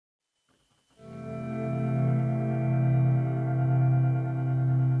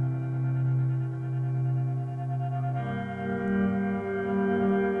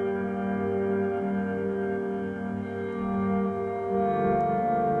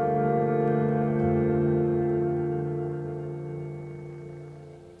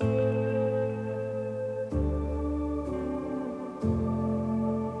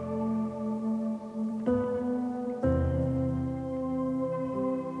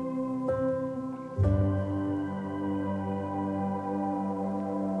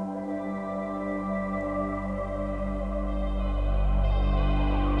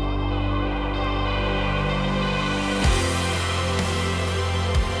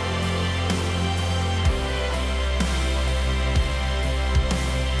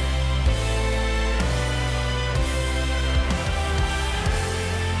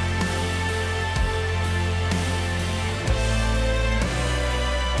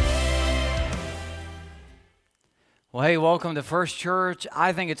Well, hey, welcome to First Church.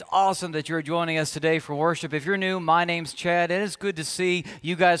 I think it's awesome that you're joining us today for worship. If you're new, my name's Chad, and it's good to see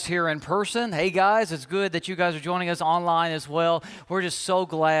you guys here in person. Hey, guys, it's good that you guys are joining us online as well. We're just so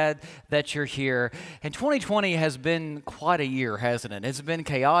glad that you're here. And 2020 has been quite a year, hasn't it? It's been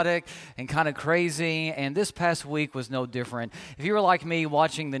chaotic and kind of crazy, and this past week was no different. If you were like me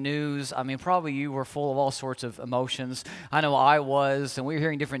watching the news, probably you were full of all sorts of emotions. I know I was, and we were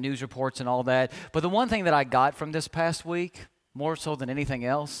hearing different news reports and all that. But the one thing that I got from this past week, more so than anything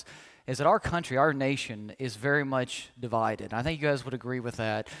else, is that our country, our nation, is very much divided. I think you guys would agree with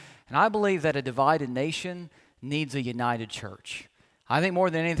that. And I believe that a divided nation needs a united church. I think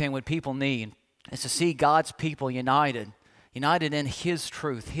more than anything, what people need is to see God's people united in His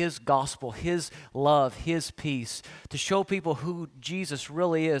truth, His gospel, His love, His peace, to show people who Jesus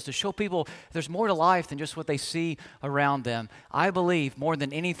really is, to show people there's more to life than just what they see around them. I believe more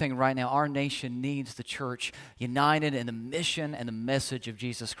than anything right now, our nation needs the church united in the mission and the message of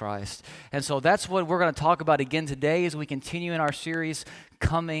Jesus Christ. And so that's what we're going to talk about again today as we continue in our series,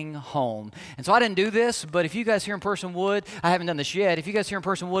 Coming Home. And so I didn't do this, but if you guys here in person would, I haven't done this yet, if you guys here in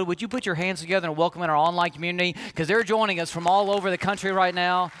person would you put your hands together and welcome in our online community, because they're joining us from all over the country right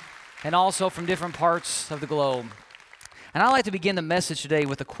now and also from different parts of the globe. And I'd like to begin the message today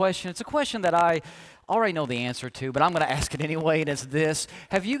with a question. It's a question that I already know the answer to, but I'm going to ask it anyway, and it's this.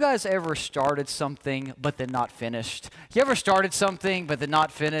 Have you guys ever started something but then not finished? You ever started something but then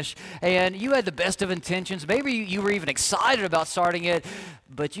not finished? And you had the best of intentions. Maybe you were even excited about starting it,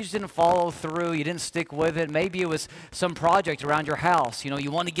 but you just didn't follow through. You didn't stick with it. Maybe it was some project around your house.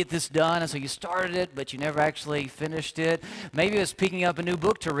 You want to get this done, and so you started it, but you never actually finished it. Maybe it was picking up a new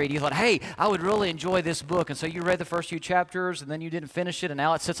book to read. You thought, hey, I would really enjoy this book, and so you read the first few chapters, and then you didn't finish it, and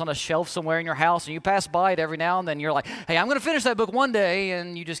now it sits on a shelf somewhere in your house, and you pass by it every now and then. You're like, hey, I'm going to finish that book one day,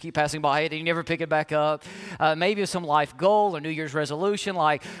 and you just keep passing by it, and you never pick it back up. Maybe it's some life goal or New Year's resolution,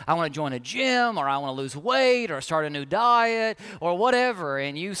 like I want to join a gym, or I want to lose weight, or start a new diet, or whatever.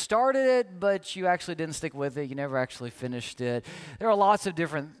 And you started it, but you actually didn't stick with it. You never actually finished it. There are lots of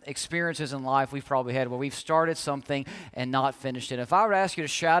different experiences in life we've probably had where we've started something and not finished it. If I were to ask you to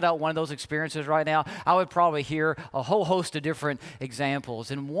shout out one of those experiences right now, I would probably hear a whole host of different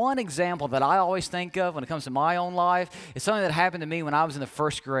examples. And one example that I always think of when it comes to my own life is something that happened to me when I was in the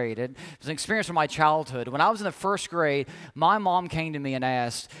first grade. It was an experience from my childhood. When I was in the first grade, my mom came to me and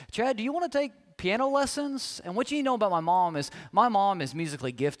asked, Chad, do you want to take piano lessons? And what you know about my mom is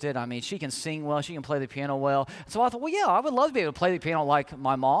musically gifted. She can sing well, she can play the piano well. So I thought, well, yeah, I would love to be able to play the piano like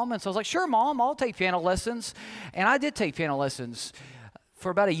my mom. And so I was like, sure, Mom, I'll take piano lessons. And I did take piano lessons for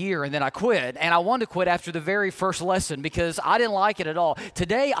about a year, and then I quit. And I wanted to quit after the very first lesson because I didn't like it at all.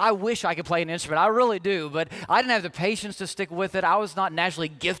 Today, I wish I could play an instrument. I really do, but I didn't have the patience to stick with it. I was not naturally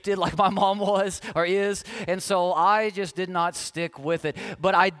gifted like my mom was or is, and so I just did not stick with it.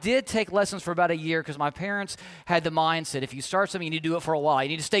 But I did take lessons for about a year because my parents had the mindset, if you start something, you need to do it for a while. You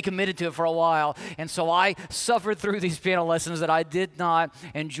need to stay committed to it for a while. And so I suffered through these piano lessons that I did not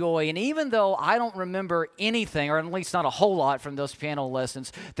enjoy. And even though I don't remember anything, or at least not a whole lot from those piano lessons,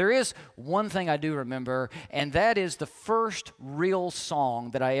 there is one thing I do remember, and that is the first real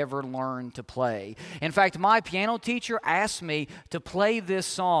song that I ever learned to play. In fact, my piano teacher asked me to play this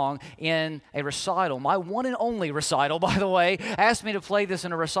song in a recital. My one and only recital, by the way, asked me to play this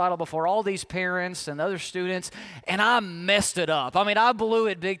in a recital before all these parents and other students, and I messed it up. I blew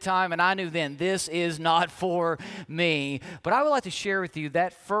it big time, and I knew then this is not for me. But I would like to share with you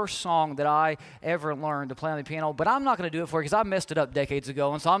that first song that I ever learned to play on the piano, but I'm not going to do it for you because I messed it up decades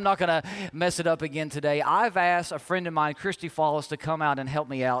ago, and so I'm not going to mess it up again today. I've asked a friend of mine, Christy Follis, to come out and help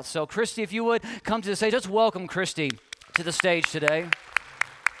me out. So Christy, if you would come to the stage, let's welcome Christy to the stage today.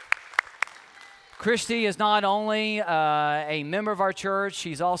 Christy is not only a member of our church,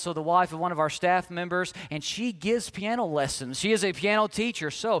 she's also the wife of one of our staff members, and she gives piano lessons. She is a piano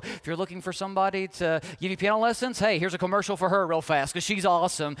teacher, so if you're looking for somebody to give you piano lessons, hey, here's a commercial for her real fast, because she's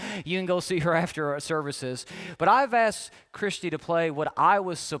awesome. You can go see her after our services. But I've asked Christy to play what I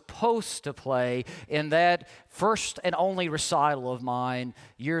was supposed to play in that first and only recital of mine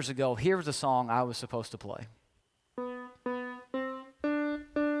years ago. Here's the song I was supposed to play.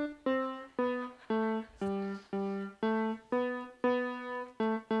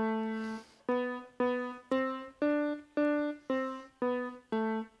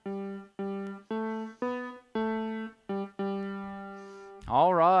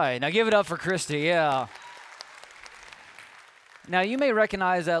 All right, now give it up for Christy, yeah. Now, you may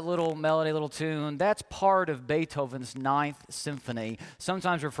recognize that little melody, little tune. That's part of Beethoven's Ninth Symphony,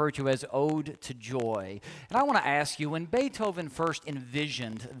 sometimes referred to as Ode to Joy. And I want to ask you, when Beethoven first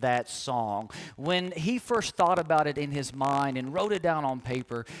envisioned that song, when he first thought about it in his mind and wrote it down on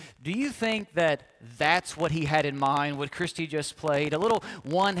paper, do you think that that's what he had in mind, what Christy just played? A little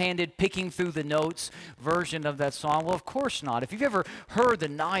one-handed, picking through the notes version of that song? Well, of course not. If you've ever heard the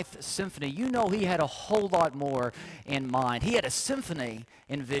Ninth Symphony, you know he had a whole lot more in mind. He had a symphony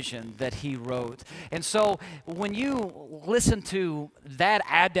envisioned that he wrote. And so when you listen to that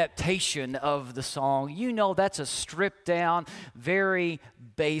adaptation of the song, you know that's a stripped down, very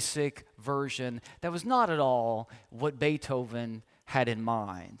basic version that was not at all what Beethoven had in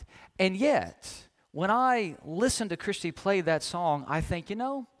mind. And yet, when I listen to Christy play that song, I think,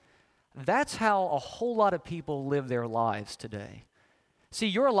 that's how a whole lot of people live their lives today. See,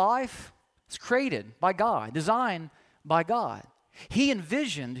 your life is created by God, designed by God. He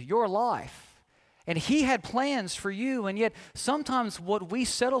envisioned your life, and He had plans for you, and yet sometimes what we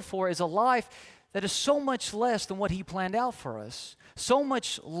settle for is a life that is so much less than what He planned out for us, so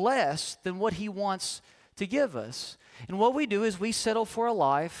much less than what He wants to give us. And what we do is we settle for a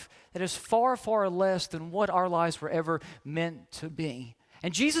life that is far, far less than what our lives were ever meant to be.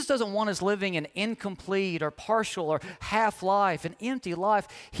 And Jesus doesn't want us living an incomplete or partial or half life, an empty life.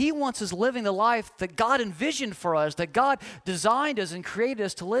 He wants us living the life that God envisioned for us, that God designed us and created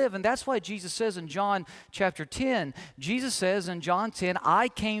us to live. And that's why Jesus says in John chapter 10, Jesus says in John 10, I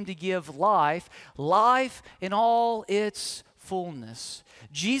came to give life, life in all its fullness.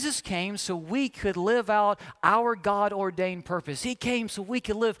 Jesus came so we could live out our God-ordained purpose. He came so we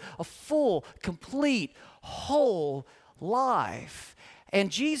could live a full, complete, whole life. And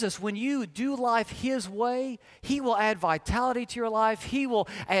Jesus, when you do life His way, He will add vitality to your life. He will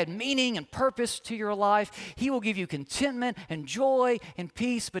add meaning and purpose to your life. He will give you contentment and joy and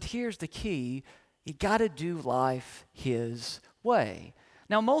peace. But here's the key. You got to do life His way.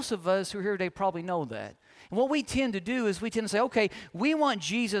 Now, most of us who are here today probably know that. And what we tend to do is we tend to say, okay, we want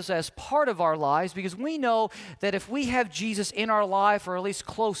Jesus as part of our lives because we know that if we have Jesus in our life or at least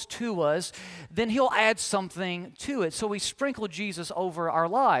close to us, then He'll add something to it. So we sprinkle Jesus over our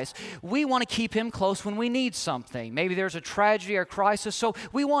lives. We want to keep Him close when we need something. Maybe there's a tragedy or crisis, so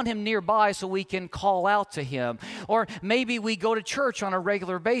we want Him nearby so we can call out to Him. Or maybe we go to church on a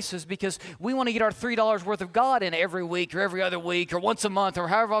regular basis because we want to get our $3 worth of God in every week or every other week or once a month or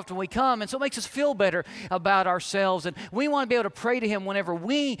however often we come. And so it makes us feel better about ourselves, and we want to be able to pray to Him whenever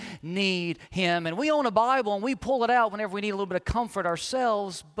we need Him. And we own a Bible and we pull it out whenever we need a little bit of comfort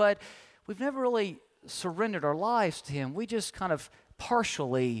ourselves, but we've never really surrendered our lives to Him. We just kind of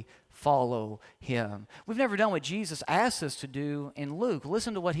partially follow Him. We've never done what Jesus asked us to do in Luke.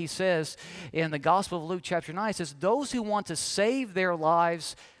 Listen to what He says in the Gospel of Luke chapter 9. It says, those who want to save their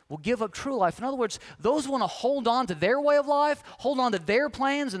lives will give up true life. In other words, those who want to hold on to their way of life, hold on to their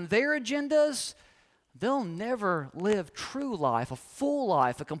plans and their agendas, they'll never live true life, a full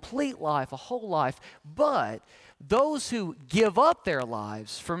life, a complete life, a whole life. But those who give up their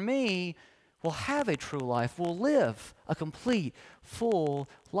lives for me will have a true life, will live a complete, full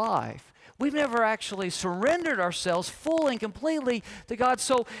life. We've never actually surrendered ourselves fully and completely to God.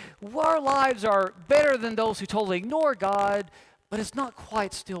 So our lives are better than those who totally ignore God, but it's not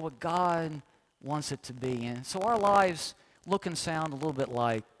quite still what God wants it to be. And so our lives look and sound a little bit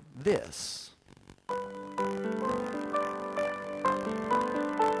like this.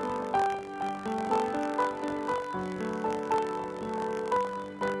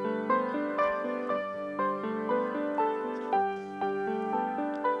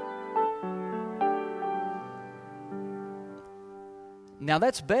 Now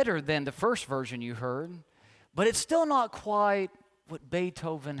that's better than the first version you heard, but it's still not quite what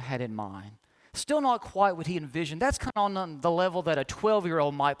Beethoven had in mind. Still not quite what he envisioned. That's kind of on the level that a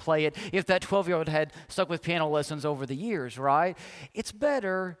 12-year-old might play it if that 12-year-old had stuck with piano lessons over the years, right? It's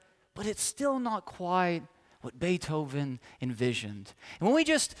better, but it's still not quite what Beethoven envisioned. And when we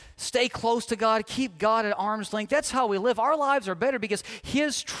just stay close to God, keep God at arm's length, that's how we live. Our lives are better because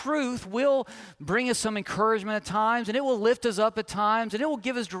His truth will bring us some encouragement at times, and it will lift us up at times, and it will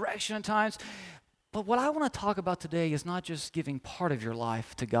give us direction at times. But what I want to talk about today is not just giving part of your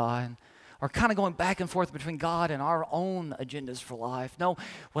life to God, or kind of going back and forth between God and our own agendas for life. No,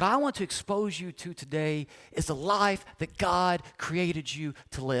 what I want to expose you to today is the life that God created you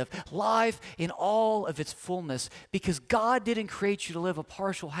to live. Life in all of its fullness. Because God didn't create you to live a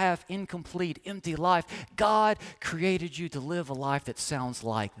partial, half, incomplete, empty life. God created you to live a life that sounds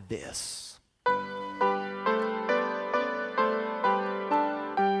like this.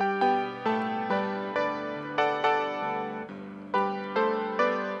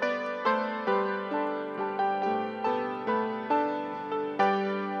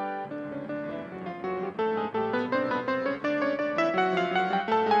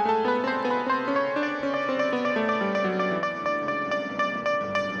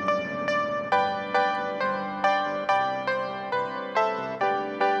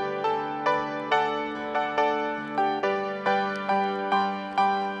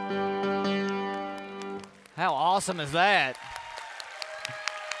 awesome is that?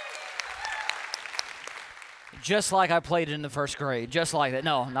 Just like I played it in the first grade, just like that.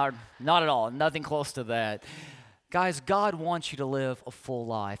 No, not at all. Nothing close to that. Guys, God wants you to live a full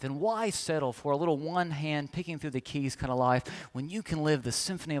life. And why settle for a little one hand picking through the keys kind of life when you can live the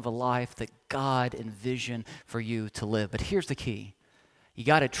symphony of a life that God envisioned for you to live? But here's the key. You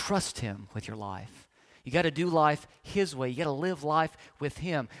got to trust Him with your life. You got to do life His way. You got to live life with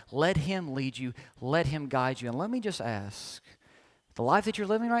Him. Let Him lead you. Let Him guide you. And let me just ask, the life that you're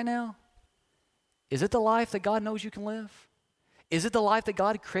living right now, is it the life that God knows you can live? Is it the life that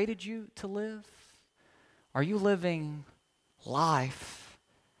God created you to live? Are you living life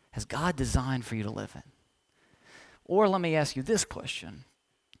as God designed for you to live in? Or let me ask you this question.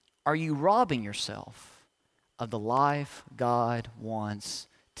 Are you robbing yourself of the life God wants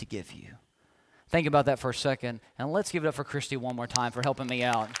to give you? Think about that for a second, and let's give it up for Christy one more time for helping me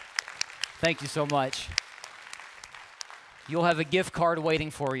out. Thank you so much. You'll have a gift card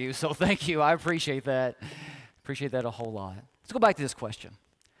waiting for you, so thank you. I appreciate that. Appreciate that a whole lot. Let's go back to this question.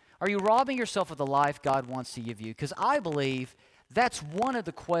 Are you robbing yourself of the life God wants to give you? Because I believe that's one of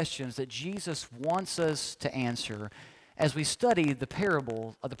the questions that Jesus wants us to answer as we study the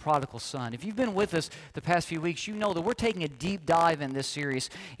parable of the prodigal son. If you've been with us the past few weeks, you know that we're taking a deep dive in this series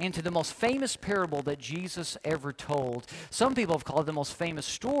into the most famous parable that Jesus ever told. Some people have called it the most famous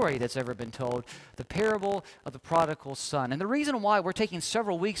story that's ever been told, the parable of the prodigal son. And the reason why we're taking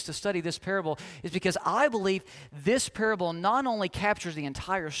several weeks to study this parable is because I believe this parable not only captures the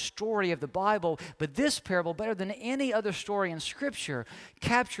entire story of the Bible, but this parable, better than any other story in Scripture,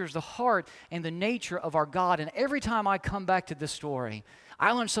 captures the heart and the nature of our God. And every time I come back to this story,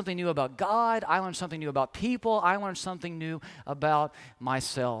 I learned something new about God, I learned something new about people, I learned something new about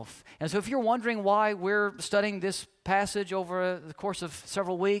myself. And so if you're wondering why we're studying this passage over the course of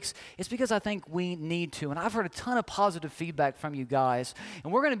several weeks, it's because I think we need to. And I've heard a ton of positive feedback from you guys.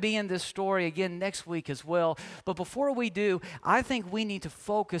 And we're going to be in this story again next week as well. But before we do, I think we need to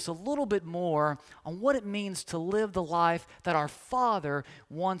focus a little bit more on what it means to live the life that our Father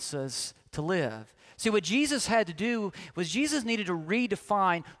wants us to live. See, what Jesus had to do was Jesus needed to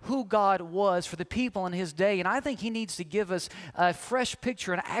redefine who God was for the people in His day. And I think He needs to give us a fresh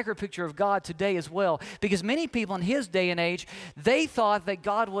picture, an accurate picture of God today as well. Because many people in His day and age, they thought that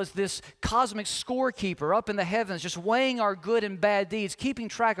God was this cosmic scorekeeper up in the heavens, just weighing our good and bad deeds, keeping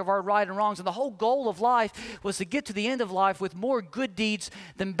track of our right and wrongs. And the whole goal of life was to get to the end of life with more good deeds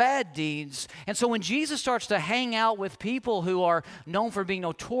than bad deeds. And so when Jesus starts to hang out with people who are known for being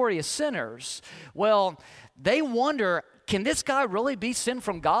notorious sinners, well, they wonder, can this guy really be sent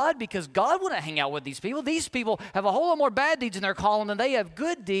from God? Because God wouldn't hang out with these people. These people have a whole lot more bad deeds in their column than they have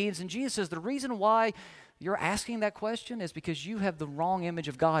good deeds. And Jesus says the reason why you're asking that question is because you have the wrong image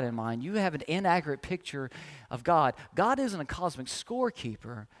of God in mind. You have an inaccurate picture of God. God isn't a cosmic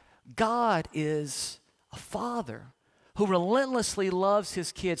scorekeeper. God is a father who relentlessly loves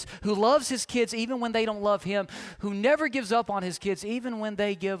His kids, who loves His kids even when they don't love Him, who never gives up on His kids even when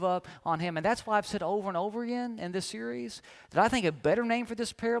they give up on Him. And that's why I've said over and over again in this series that I think a better name for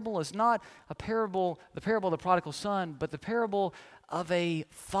this parable is not the parable of the prodigal son, but the parable of a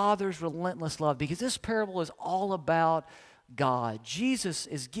father's relentless love, because this parable is all about God. Jesus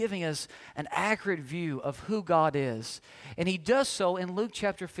is giving us an accurate view of who God is. And He does so in Luke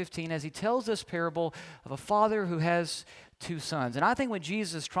chapter 15 as He tells this parable of a father who has two sons. And I think what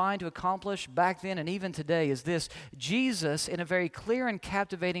Jesus is trying to accomplish back then and even today is this. Jesus, in a very clear and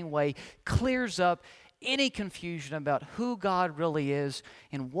captivating way, clears up any confusion about who God really is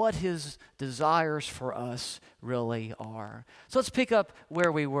and what His desires for us really are. So let's pick up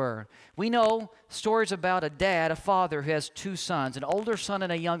where we were. We know stories about a dad, a father who has two sons, an older son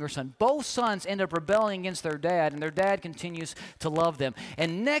and a younger son. Both sons end up rebelling against their dad, and their dad continues to love them.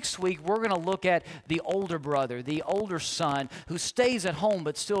 And next week, we're going to look at the older brother, the older son, who stays at home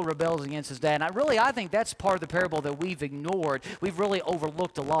but still rebels against his dad. And I think that's part of the parable that we've ignored. We've really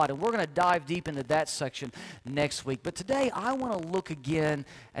overlooked a lot, and we're going to dive deep into that section next week. But today, I want to look again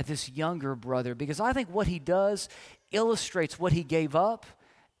at this younger brother, because I think what he does illustrates what he gave up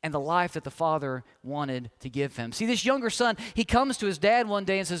and the life that the father wanted to give him. See, this younger son, he comes to his dad one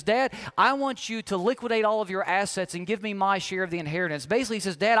day and says, "Dad, I want you to liquidate all of your assets and give me my share of the inheritance." Basically, he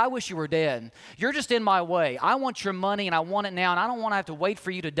says, "Dad, I wish you were dead. You're just in my way. I want your money and I want it now, and I don't want to have to wait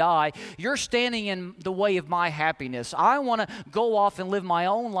for you to die. You're standing in the way of my happiness. I want to go off and live my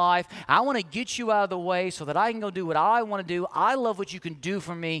own life. I want to get you out of the way so that I can go do what I want to do. I love what you can do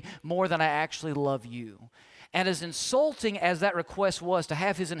for me more than I actually love you." And as insulting as that request was to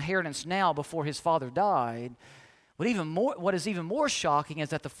have his inheritance now before his father died, What is even more shocking is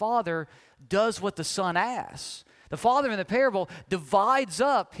that the father does what the son asks. The father in the parable divides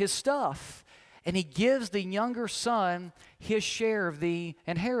up his stuff, and he gives the younger son his share of the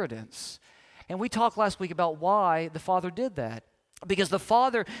inheritance. And we talked last week about why the father did that. Because the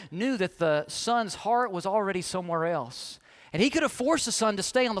father knew that the son's heart was already somewhere else. And he could have forced the son to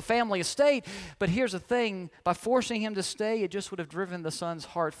stay on the family estate, but here's the thing, by forcing him to stay, it just would have driven the son's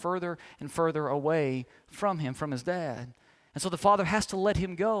heart further and further away from him, from his dad. And so the father has to let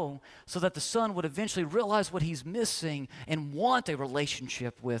him go so that the son would eventually realize what he's missing and want a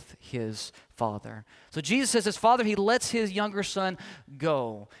relationship with his father. So Jesus says his father, he lets his younger son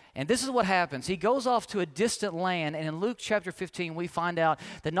go. And this is what happens. He goes off to a distant land, and in Luke chapter 15, we find out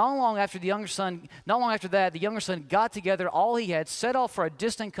that not long after that, the younger son got together all he had, set off for a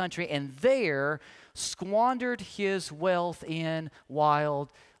distant country, and there squandered his wealth in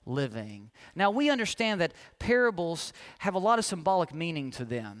wild living. Now, we understand that parables have a lot of symbolic meaning to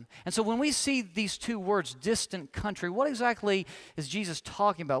them. And so when we see these two words, distant country, what exactly is Jesus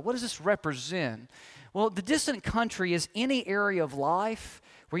talking about? What does this represent? Well, the distant country is any area of life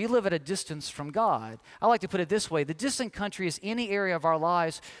where you live at a distance from God. I like to put it this way. The distant country is any area of our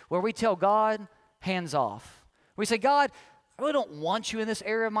lives where we tell God, hands off. We say, God, I really don't want you in this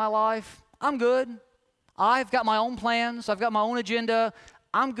area of my life. I'm good. I've got my own plans. I've got my own agenda.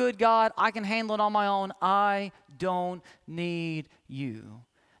 I'm good, God. I can handle it on my own. I don't need you.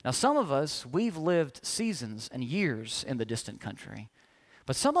 Now, some of us, we've lived seasons and years in the distant country.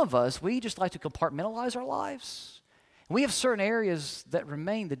 But some of us, we just like to compartmentalize our lives. We have certain areas that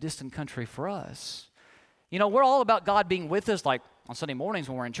remain the distant country for us. You know, we're all about God being with us, like on Sunday mornings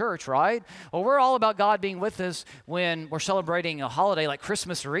when we're in church, right? Or we're all about God being with us when we're celebrating a holiday like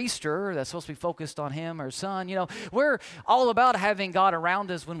Christmas or Easter that's supposed to be focused on Him or His Son. You know, we're all about having God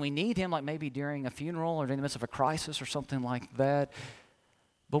around us when we need Him, like maybe during a funeral or in the midst of a crisis or something like that.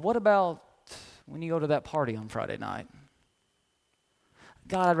 But what about when you go to that party on Friday night?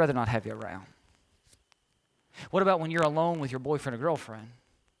 God, I'd rather not have you around. What about when you're alone with your boyfriend or girlfriend?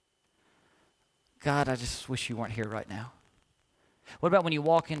 God, I just wish you weren't here right now. What about when you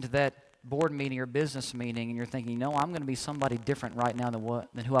walk into that board meeting or business meeting and you're thinking, no, I'm going to be somebody different right now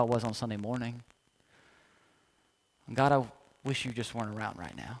than who I was on Sunday morning? God, I wish you just weren't around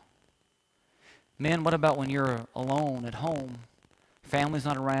right now. Men, what about when you're alone at home? Family's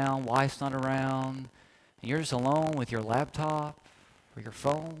not around, wife's not around, and you're just alone with your laptop or your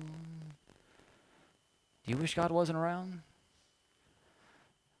phone? Do you wish God wasn't around?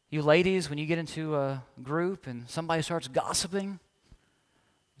 You ladies, when you get into a group and somebody starts gossiping,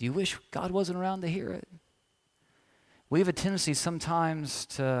 do you wish God wasn't around to hear it? We have a tendency sometimes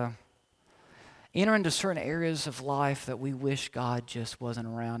to enter into certain areas of life that we wish God just wasn't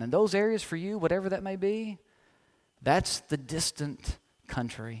around. And those areas for you, whatever that may be, that's the distant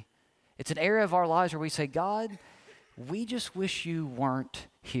country. It's an area of our lives where we say, God, we just wish you weren't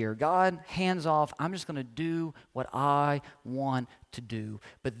here. God, hands off. I'm just going to do what I want to do.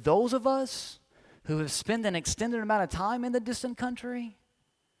 But those of us who have spent an extended amount of time in the distant country,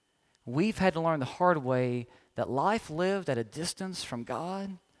 we've had to learn the hard way that life lived at a distance from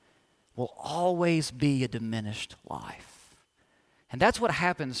God will always be a diminished life. And that's what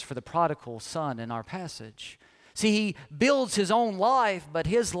happens for the prodigal son in our passage. See, he builds his own life, but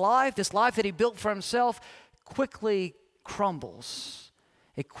his life, this life that he built for himself, quickly crumbles.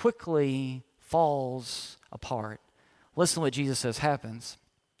 It quickly falls apart. Listen to what Jesus says happens.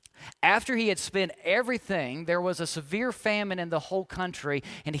 After he had spent everything, there was a severe famine in the whole country,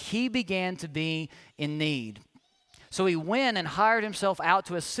 and he began to be in need. So he went and hired himself out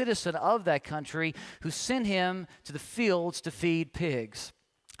to a citizen of that country who sent him to the fields to feed pigs.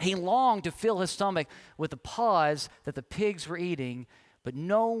 He longed to fill his stomach with the pods that the pigs were eating, but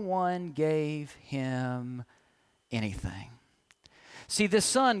no one gave him anything. See, this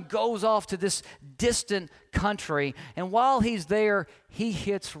son goes off to this distant country, and while he's there, he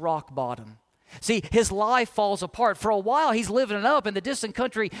hits rock bottom. See, his life falls apart. For a while, he's living it up, and the distant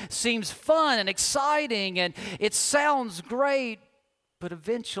country seems fun and exciting, and it sounds great, but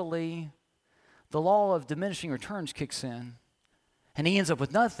eventually, the law of diminishing returns kicks in, and he ends up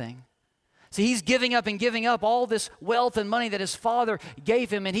with nothing. See, he's giving up all this wealth and money that his father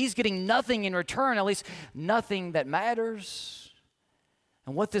gave him, and he's getting nothing in return, at least nothing that matters.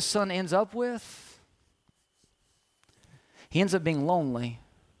 And what this son ends up with, he ends up being lonely,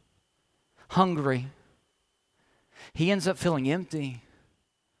 hungry. He ends up feeling empty,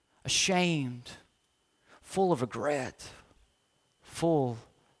 ashamed, full of regret, full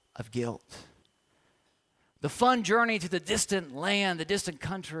of guilt. The fun journey to the distant land, the distant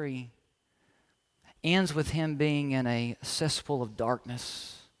country, ends with him being in a cesspool of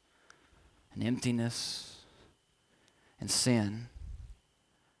darkness and emptiness and sin.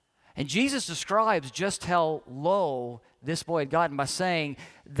 And Jesus describes just how low this boy had gotten by saying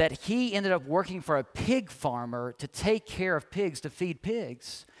that he ended up working for a pig farmer to take care of pigs, to feed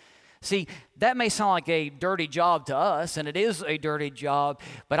pigs. See, that may sound like a dirty job to us, and it is a dirty job,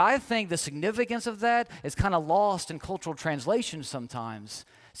 but I think the significance of that is kind of lost in cultural translation sometimes.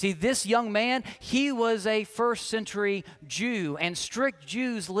 See, this young man, he was a first century Jew, and strict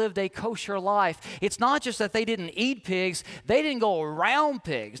Jews lived a kosher life. It's not just that they didn't eat pigs, they didn't go around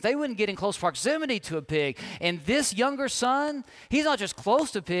pigs. They wouldn't get in close proximity to a pig. And this younger son, he's not just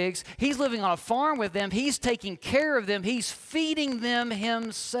close to pigs, he's living on a farm with them, he's taking care of them, he's feeding them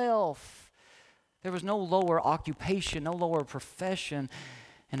himself. There was no lower occupation, no lower profession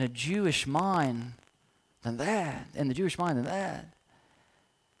in a Jewish mind than that,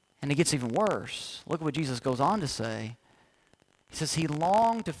 And it gets even worse. Look at what Jesus goes on to say. He says he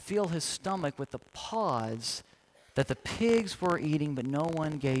longed to fill his stomach with the pods that the pigs were eating, but no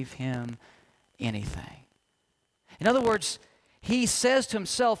one gave him anything. In other words, he says to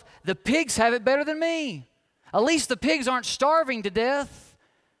himself, the pigs have it better than me. At least the pigs aren't starving to death.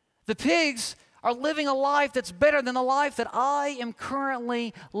 The pigs are living a life that's better than the life that I am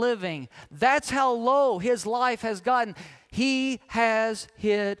currently living. That's how low his life has gotten. He has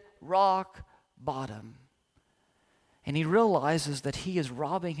hit rock bottom. And he realizes that he is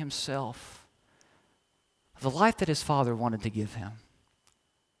robbing himself of the life that his father wanted to give him.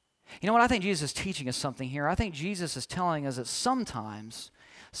 You know what? I think Jesus is teaching us something here. I think Jesus is telling us that sometimes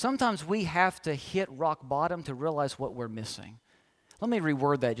we have to hit rock bottom to realize what we're missing. Let me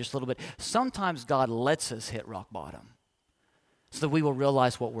reword that just a little bit. Sometimes God lets us hit rock bottom so that we will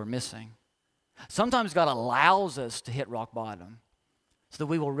realize what we're missing. Sometimes God allows us to hit rock bottom so that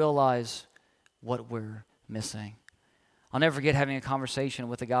we will realize what we're missing. I'll never forget having a conversation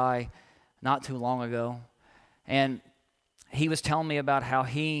with a guy not too long ago, and he was telling me about how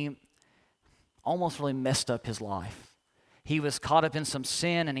he almost really messed up his life. He was caught up in some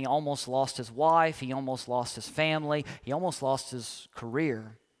sin, and he almost lost his wife, he almost lost his family, he almost lost his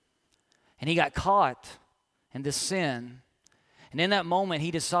career. And he got caught in this sin. And in that moment,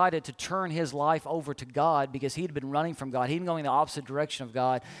 he decided to turn his life over to God because he'd been running from God. He'd been going the opposite direction of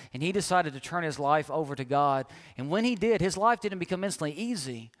God. And he decided to turn his life over to God. And when he did, his life didn't become instantly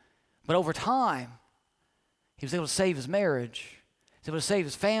easy. But over time, he was able to save his marriage. He was able to save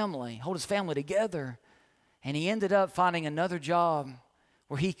his family, hold his family together. And he ended up finding another job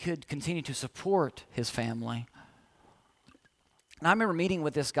where he could continue to support his family. And I remember meeting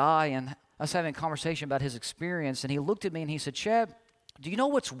with this guy and us having a conversation about his experience, and he looked at me and he said, Chad, do you know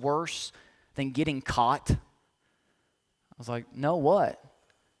what's worse than getting caught? I was like, no, what?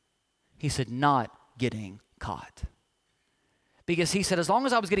 He said, not getting caught. Because he said, as long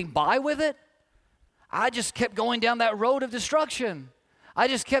as I was getting by with it, I just kept going down that road of destruction. I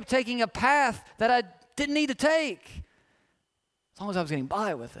just kept taking a path that I didn't need to take, as long as I was getting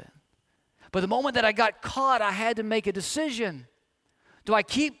by with it. But the moment that I got caught, I had to make a decision. Do I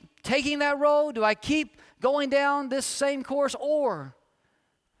keep taking that road? Do I keep going down this same course? Or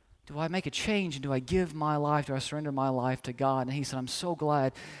do I make a change and do I give my life, do I surrender my life to God? And he said, I'm so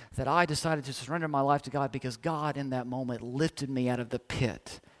glad that I decided to surrender my life to God because God in that moment lifted me out of the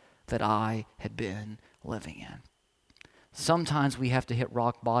pit that I had been living in. Sometimes we have to hit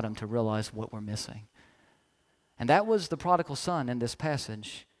rock bottom to realize what we're missing. And that was the prodigal son in this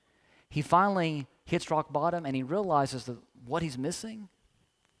passage. He finally hits rock bottom and he realizes that what he's missing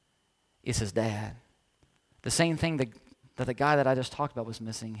is his dad. The same thing that the guy that I just talked about was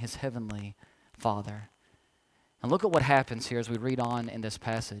missing, his heavenly Father. And look at what happens here as we read on in this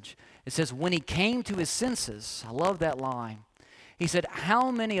passage. It says, when he came to his senses, I love that line. He said,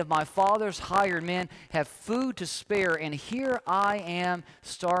 how many of my father's hired men have food to spare, and here I am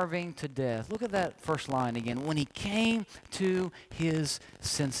starving to death. Look at that first line again. When he came to his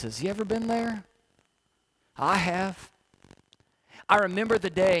senses. You ever been there? I have. I remember the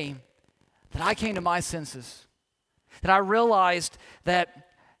day that I came to my senses, that I realized that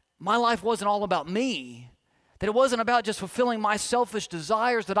my life wasn't all about me, that it wasn't about just fulfilling my selfish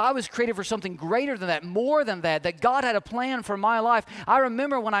desires, that I was created for something greater than that, more than that God had a plan for my life. I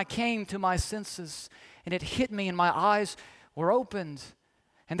remember when I came to my senses and it hit me and my eyes were opened.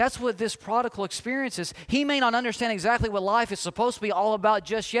 And that's what this prodigal experiences. He may not understand exactly what life is supposed to be all about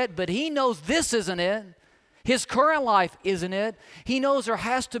just yet, but he knows this isn't it. His current life isn't it. He knows there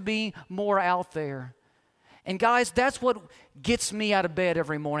has to be more out there. And guys, that's what gets me out of bed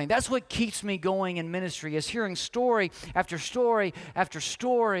every morning. That's what keeps me going in ministry, is hearing story after story after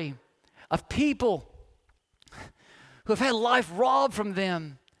story of people who have had life robbed from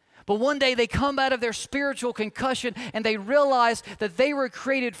them. But one day they come out of their spiritual concussion and they realize that they were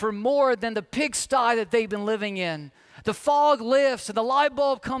created for more than the pigsty that they've been living in. The fog lifts and the light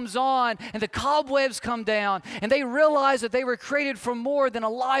bulb comes on and the cobwebs come down, and they realize that they were created for more than a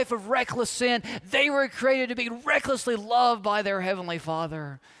life of reckless sin. They were created to be recklessly loved by their Heavenly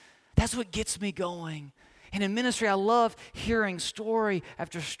Father. That's what gets me going. And in ministry, I love hearing story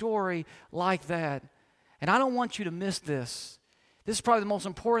after story like that. And I don't want you to miss this. This is probably the most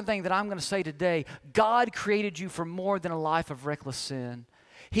important thing that I'm going to say today. God created you for more than a life of reckless sin.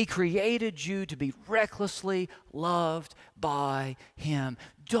 He created you to be recklessly loved by Him.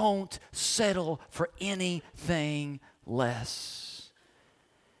 Don't settle for anything less.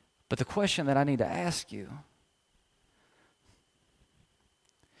 But the question that I need to ask you,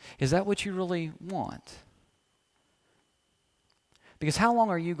 is that what you really want? Because how long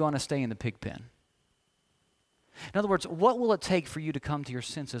are you going to stay in the pig pen? In other words, what will it take for you to come to your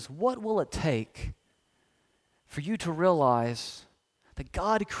senses? What will it take for you to realize that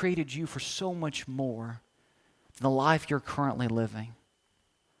God created you for so much more than the life you're currently living?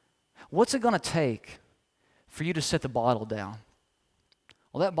 What's it going to take for you to set the bottle down?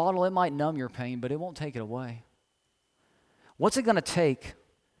 Well, that bottle, it might numb your pain, but it won't take it away. What's it going to take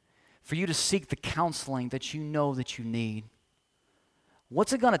for you to seek the counseling that you know that you need?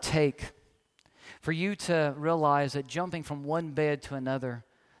 What's it going to take for you to realize that jumping from one bed to another,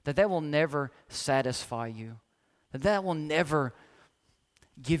 that will never satisfy you, that will never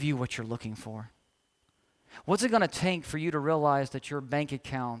give you what you're looking for? What's it going to take for you to realize that your bank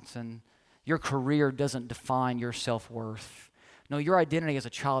account and your career doesn't define your self-worth? No, your identity as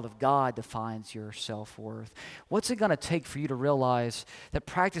a child of God defines your self-worth. What's it going to take for you to realize that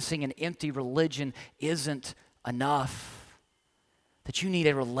practicing an empty religion isn't enough? That you need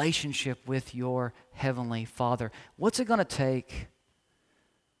a relationship with your Heavenly Father. What's it going to take?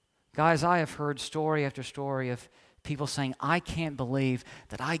 Guys, I have heard story after story of people saying, I can't believe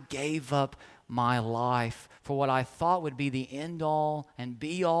that I gave up my life for what I thought would be the end all and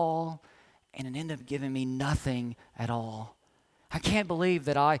be all, and it ended up giving me nothing at all. I can't believe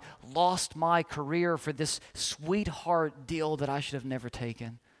that I lost my career for this sweetheart deal that I should have never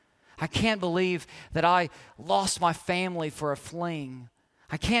taken. I can't believe that I lost my family for a fling.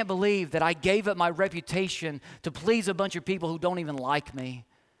 I can't believe that I gave up my reputation to please a bunch of people who don't even like me.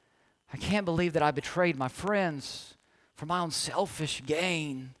 I can't believe that I betrayed my friends for my own selfish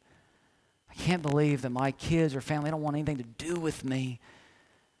gain. I can't believe that my kids or family don't want anything to do with me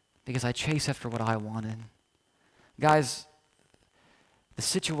because I chase after what I wanted. Guys, the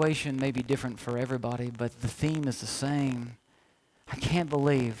situation may be different for everybody, but the theme is the same. I can't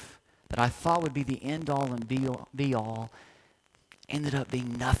believe that I thought would be the end all and be all ended up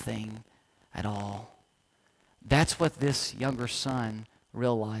being nothing at all. That's what this younger son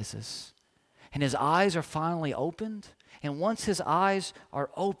realizes. And his eyes are finally opened. And once his eyes are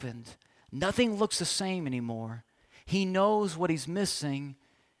opened, nothing looks the same anymore. He knows what he's missing,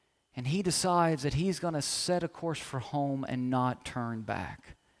 and he decides that he's going to set a course for home and not turn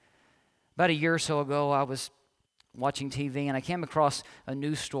back. About a year or so ago, I was watching TV, and I came across a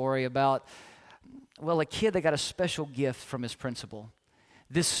news story about, a kid that got a special gift from his principal.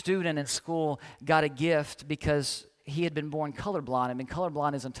 This student in school got a gift because he had been born colorblind. He'd been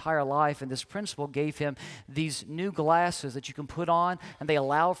colorblind his entire life, and this principal gave him these new glasses that you can put on, and they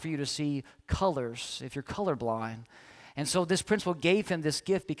allow for you to see colors if you're colorblind. And so this principal gave him this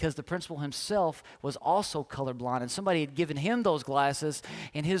gift because the principal himself was also colorblind, and somebody had given him those glasses,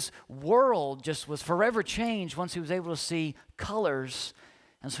 and his world just was forever changed once he was able to see colors.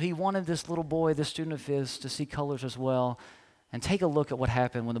 And so he wanted this little boy, this student of his, to see colors as well. And take a look at what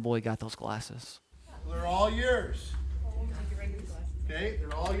happened when the boy got those glasses. They're all yours. Okay,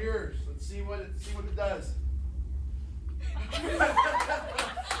 they're all yours. Let's see what it does.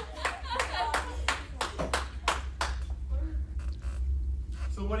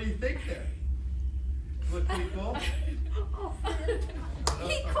 So what do you think there? Look pretty cool?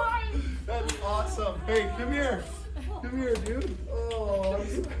 He cried. That's awesome. Hey, come here. Come here, dude. Oh, I'm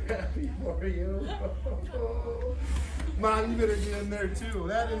so happy for you. Mom, you better get in there too.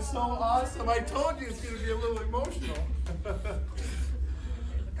 That is so awesome. I told you it's going to be a little emotional.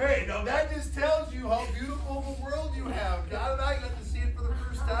 Hey, now that just tells you how beautiful of a world you have. God and I got to see it for the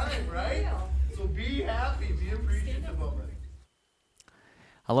first time, right? So be happy, be appreciative of it.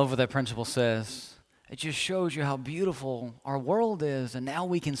 I love what that principle says. It just shows you how beautiful our world is, and now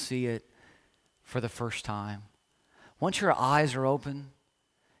we can see it for the first time. Once your eyes are open,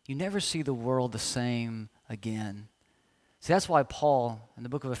 you never see the world the same again. See, that's why Paul, in the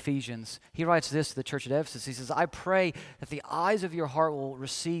book of Ephesians, he writes this to the church at Ephesus. He says, I pray that the eyes of your heart will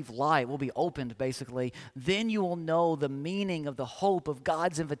receive light, will be opened, basically. Then you will know the meaning of the hope of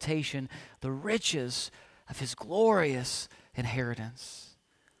God's invitation, the riches of his glorious inheritance.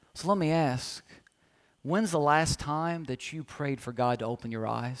 So let me ask, when's the last time that you prayed for God to open your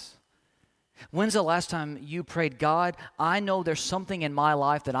eyes? When's the last time you prayed, God, I know there's something in my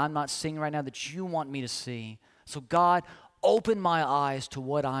life that I'm not seeing right now that you want me to see. So God, open my eyes to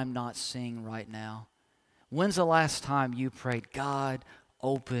what I'm not seeing right now. When's the last time you prayed, God,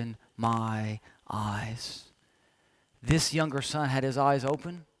 open my eyes? This younger son had his eyes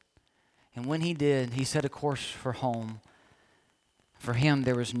open, and when he did, he set a course for home. For him,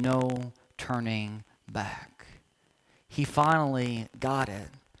 there was no turning back. He finally got it,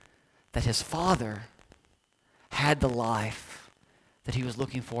 that his father had the life that he was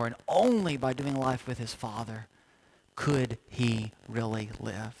looking for, and only by doing life with his father could he really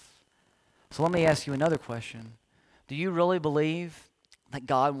live. So let me ask you another question. Do you really believe that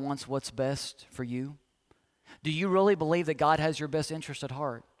God wants what's best for you? Do you really believe that God has your best interest at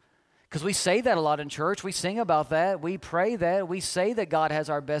heart? Because we say that a lot in church. We sing about that. We pray that. We say that God has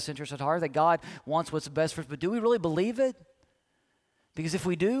our best interest at heart, that God wants what's best for us. But do we really believe it? Because if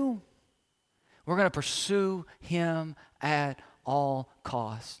we do, we're going to pursue him at all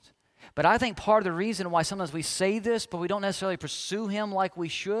costs. But I think part of the reason why sometimes we say this, but we don't necessarily pursue him like we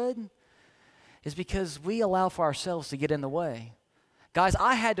should, is because we allow for ourselves to get in the way. Guys,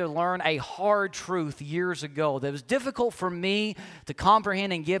 I had to learn a hard truth years ago that was difficult for me to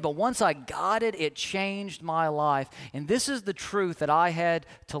comprehend and get, but once I got it, it changed my life. And this is the truth that I had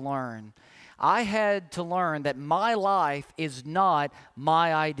to learn. I had to learn that my life is not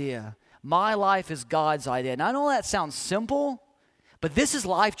my idea. My life is God's idea. And I know that sounds simple, but this is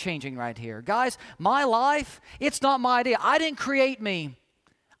life-changing right here. Guys, my life, it's not my idea. I didn't create me.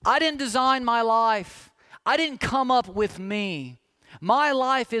 I didn't design my life. I didn't come up with me. My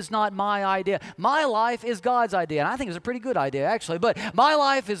life is not my idea. My life is God's idea. And I think it's a pretty good idea, actually. But my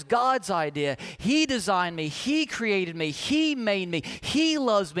life is God's idea. He designed me. He created me. He made me. He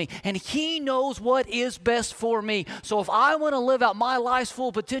loves me. And He knows what is best for me. So if I want to live out my life's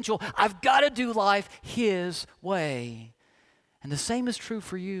full potential, I've got to do life His way. And the same is true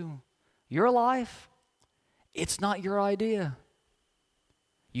for you. Your life, it's not your idea.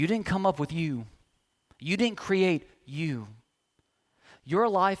 You didn't come up with you. You didn't create you. Your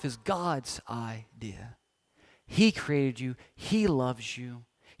life is God's idea. He created you. He loves you.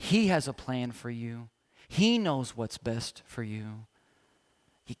 He has a plan for you. He knows what's best for you.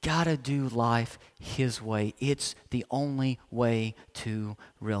 You got to do life His way. It's the only way to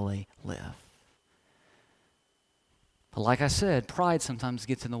really live. But like I said, pride sometimes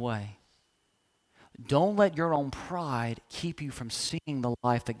gets in the way. Don't let your own pride keep you from seeing the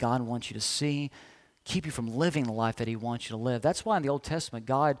life that God wants you to see, keep you from living the life that He wants you to live. That's why in the Old Testament,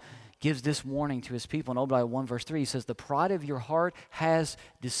 God gives this warning to His people. In Obadiah 1 verse 3, He says, the pride of your heart has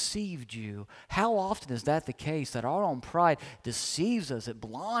deceived you. How often is that the case, that our own pride deceives us? It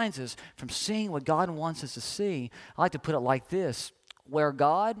blinds us from seeing what God wants us to see. I like to put it like this. Where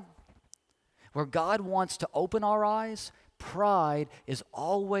God wants to open our eyes, pride is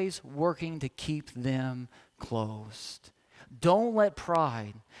always working to keep them closed. Don't let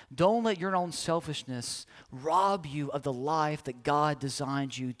pride, don't let your own selfishness rob you of the life that God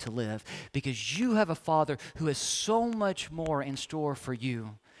designed you to live, because you have a Father who has so much more in store for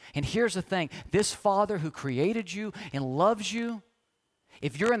you. And here's the thing, this Father who created you and loves you,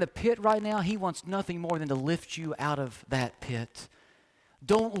 if you're in the pit right now, He wants nothing more than to lift you out of that pit.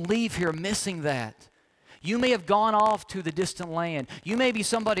 Don't leave here missing that. You may have gone off to the distant land. You may be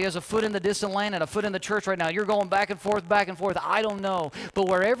somebody who has a foot in the distant land and a foot in the church right now. You're going back and forth. I don't know. But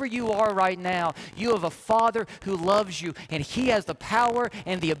wherever you are right now, you have a Father who loves you, and He has the power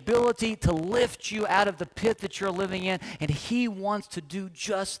and the ability to lift you out of the pit that you're living in, and He wants to do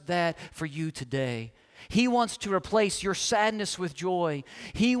just that for you today. He wants to replace your sadness with joy.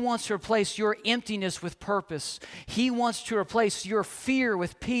 He wants to replace your emptiness with purpose. He wants to replace your fear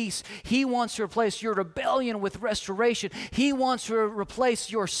with peace. He wants to replace your rebellion with restoration. He wants to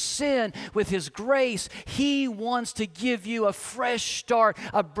replace your sin with His grace. He wants to give you a fresh start,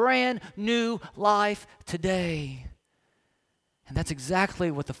 a brand new life today. And that's exactly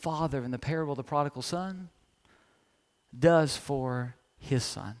what the Father in the parable of the prodigal son does for His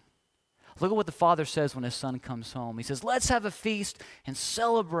son. Look at what the Father says when His son comes home. He says, let's have a feast and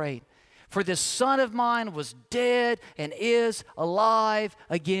celebrate. For this son of mine was dead and is alive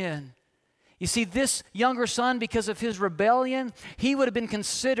again. You see, this younger son, because of his rebellion, he would have been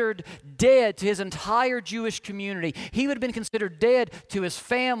considered dead to his entire Jewish community. He would have been considered dead to his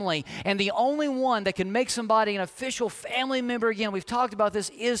family. And the only one that can make somebody an official family member again, we've talked about this,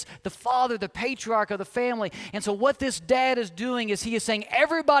 is the father, the patriarch of the family. And so what this dad is doing is he is saying,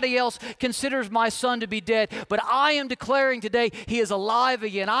 everybody else considers my son to be dead, but I am declaring today he is alive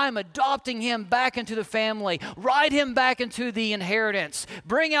again. I am adopting him back into the family. Write him back into the inheritance.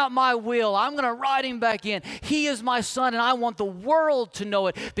 Bring out my will. I'm going to write him back in. He is my son, and I want the world to know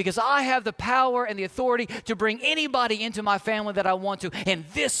it because I have the power and the authority to bring anybody into my family that I want to. And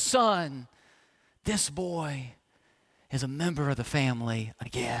this son, this boy, is a member of the family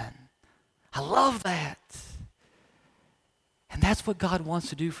again. I love that. And that's what God wants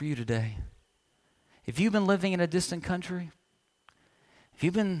to do for you today. If you've been living in a distant country, if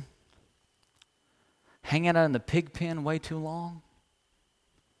you've been hanging out in the pig pen way too long,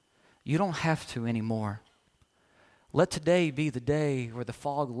 you don't have to anymore. Let today be the day where the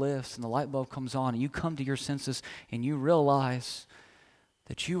fog lifts and the light bulb comes on and you come to your senses and you realize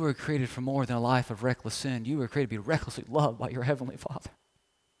that you were created for more than a life of reckless sin. You were created to be recklessly loved by your Heavenly Father.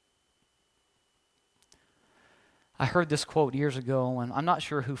 I heard this quote years ago, and I'm not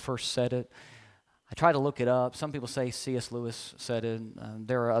sure who first said it. I tried to look it up. Some people say C.S. Lewis said it.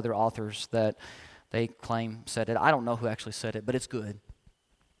 There are other authors that they claim said it. I don't know who actually said it, but it's good.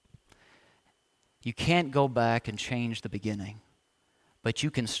 You can't go back and change the beginning, but you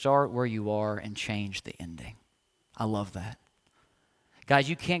can start where you are and change the ending. I love that. Guys,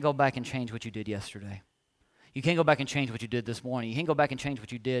 you can't go back and change what you did yesterday. You can't go back and change what you did this morning. You can't go back and change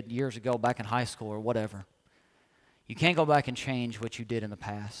what you did years ago back in high school or whatever. You can't go back and change what you did in the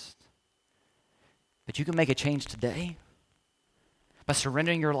past. But you can make a change today by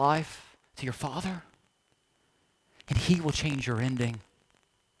surrendering your life to your Father, and He will change your ending.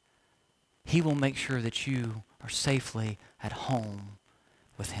 He will make sure that you are safely at home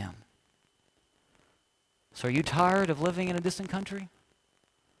with Him. So are you tired of living in a distant country?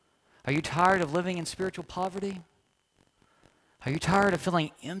 Are you tired of living in spiritual poverty? Are you tired of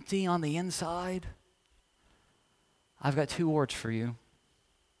feeling empty on the inside? I've got 2 words for you.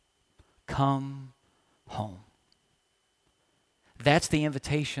 Come home. That's the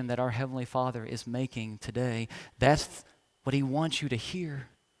invitation that our Heavenly Father is making today. That's what He wants you to hear.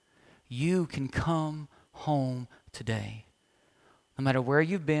 You can come home today. No matter where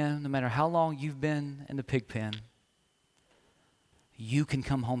you've been, no matter how long you've been in the pig pen, you can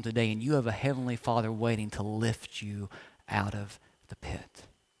come home today, and you have a Heavenly Father waiting to lift you out of the pit.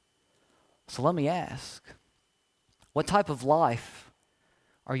 So let me ask, what type of life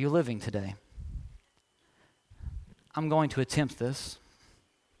are you living today? I'm going to attempt this.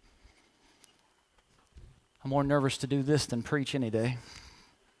 I'm more nervous to do this than preach any day.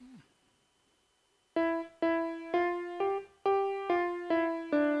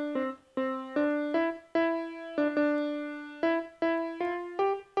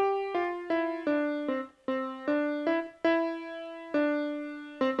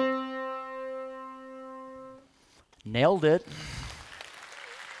 Nailed it.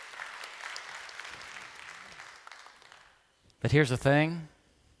 But here's the thing.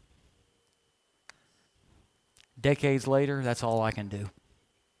 Decades later, that's all I can do.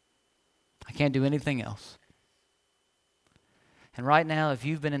 I can't do anything else. And right now, if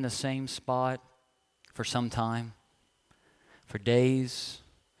you've been in the same spot for some time, for days,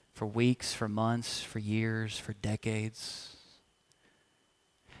 for weeks, for months, for years, for decades,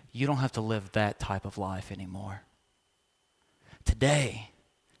 you don't have to live that type of life anymore. Today,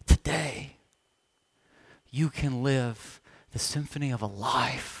 you can live the symphony of a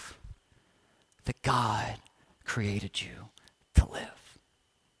life that God created you to live.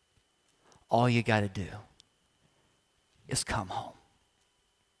 All you got to do is come home.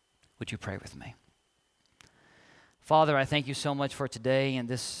 Would you pray with me? Father, I thank you so much for today and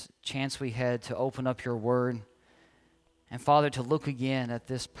this chance we had to open up your word. And Father, to look again at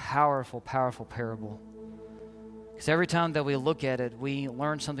this powerful, powerful parable. Because every time that we look at it, we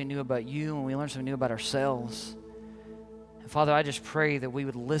learn something new about you and we learn something new about ourselves. And Father, I just pray that we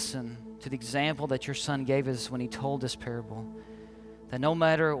would listen to the example that your Son gave us when he told this parable. That no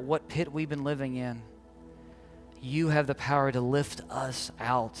matter what pit we've been living in, you have the power to lift us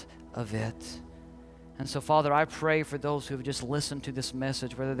out of it. And so, Father, I pray for those who have just listened to this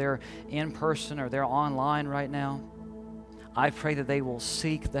message, whether they're in person or they're online right now. I pray that they will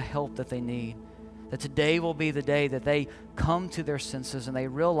seek the help that they need. That today will be the day that they come to their senses and they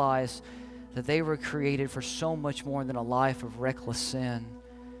realize that they were created for so much more than a life of reckless sin.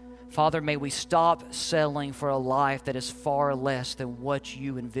 Father, may we stop settling for a life that is far less than what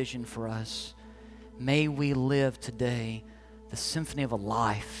you envisioned for us. May we live today the symphony of a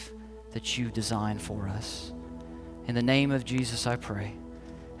life that you designed for us. In the name of Jesus, I pray.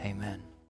 Amen.